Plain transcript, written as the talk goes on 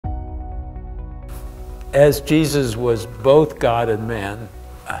as Jesus was both God and man,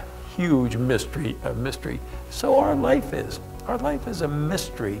 a huge mystery, so our life is. Our life is a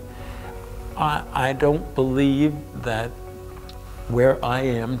mystery. I don't believe that where I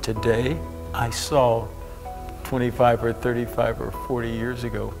am today, I saw 25 or 35 or 40 years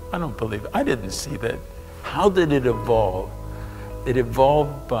ago. I don't believe it. I didn't see that. How did it evolve? It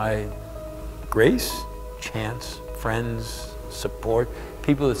evolved by grace, chance, friends, support,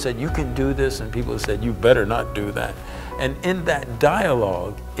 people that said, you can do this, and people that said, you better not do that. And in that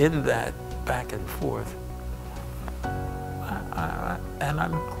dialogue, in that back and forth, and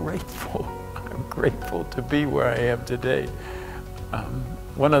I'm grateful. I'm grateful to be where I am today.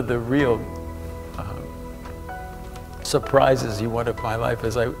 One of the real surprises you want of my life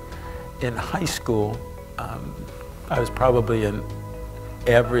is in high school, I was probably an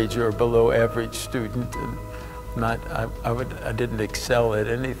average or below average student, and I didn't excel at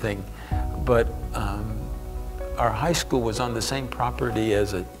anything, but our high school was on the same property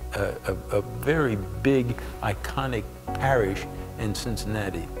as a very big, iconic parish in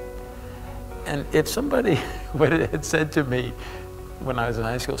Cincinnati. And if somebody had said to me when I was in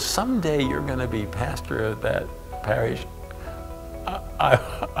high school, someday you're going to be pastor of that parish,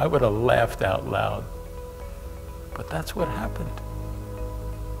 I would have laughed out loud. But that's what happened.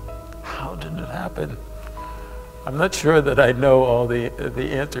 How did it happen? I'm not sure that I know all the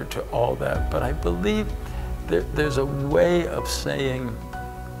answer to all that, but I believe there's a way of saying,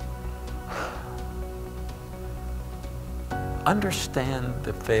 understand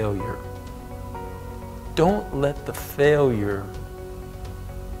the failure. Don't let the failure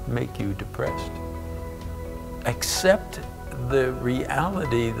make you depressed. Accept the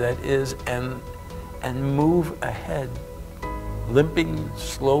reality that is and move ahead, limping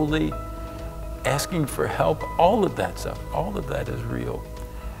slowly, asking for help, all of that stuff, all of that is real.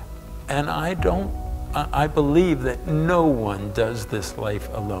 And I believe that no one does this life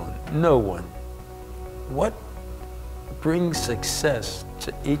alone. No one. What brings success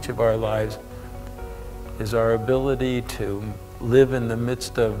to each of our lives is our ability to live in the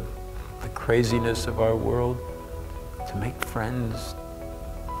midst of the craziness of our world, to make friends,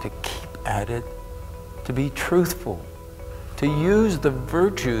 to keep at it, to be truthful, to use the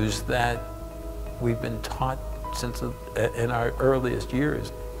virtues that we've been taught since in our earliest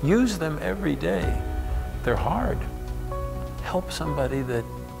years. Use them every day. They're hard. Help somebody that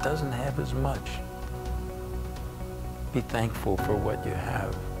doesn't have as much. Be thankful for what you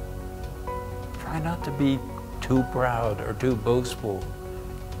have. Try not to be too proud or too boastful,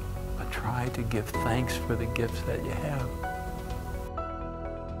 but try to give thanks for the gifts that you have.